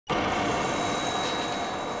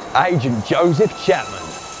Agent Joseph Chapman.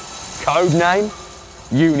 Codename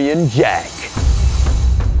Union Jack.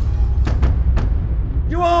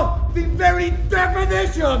 You are the very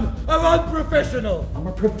definition of unprofessional. I'm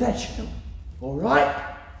a professional, all right?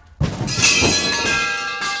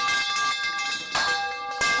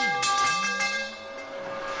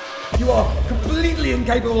 You are completely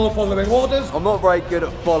incapable of following orders. I'm not very good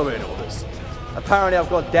at following orders. Apparently I've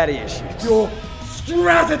got daddy issues. Your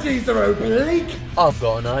strategies are oblique. I've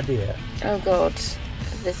got an idea. Oh God,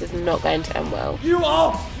 this is not going to end well. You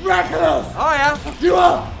are reckless. Oh yeah? You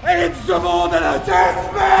are insubordinate.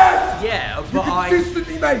 Dismissed. Yeah, You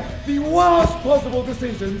consistently make the worst possible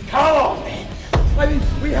decisions. Come on, then. I mean,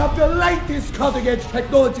 we have the latest cutting-edge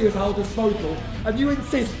technology at our disposal, and you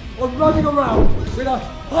insist on running around with a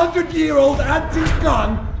 100-year-old antique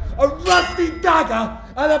gun, a rusty dagger,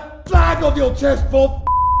 and a flag on your chest for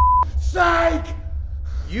sake!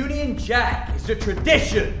 Union Jack is a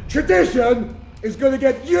tradition. Tradition is going to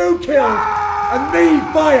get you killed and me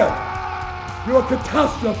fired. You're a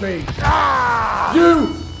catastrophe.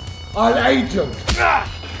 You are an agent.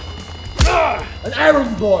 An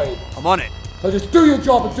errand boy. I'm on it. So just do your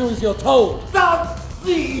job and do as you're told. Down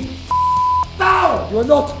the down! You're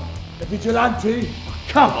not a vigilante.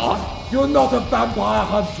 Come on. You're not a vampire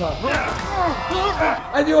hunter.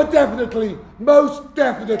 And you're definitely, most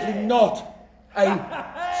definitely not a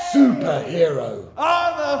superhero.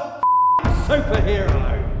 I'm a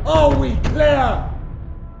superhero. Are we clear?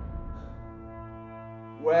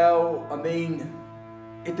 Well, I mean,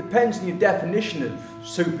 it depends on your definition of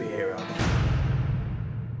superhero.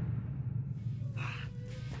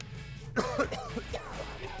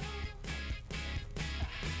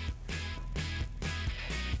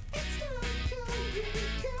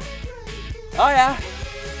 Oh yeah.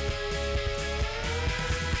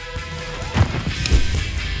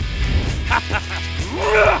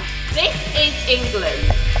 This is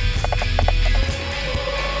England.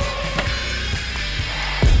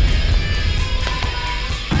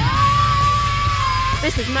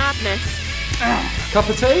 This is madness. Cup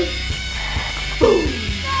of tea? Boom.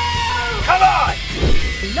 Come on!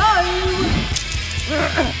 Hello?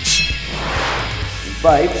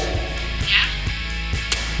 Babes, Yeah?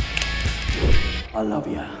 I love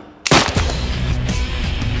you.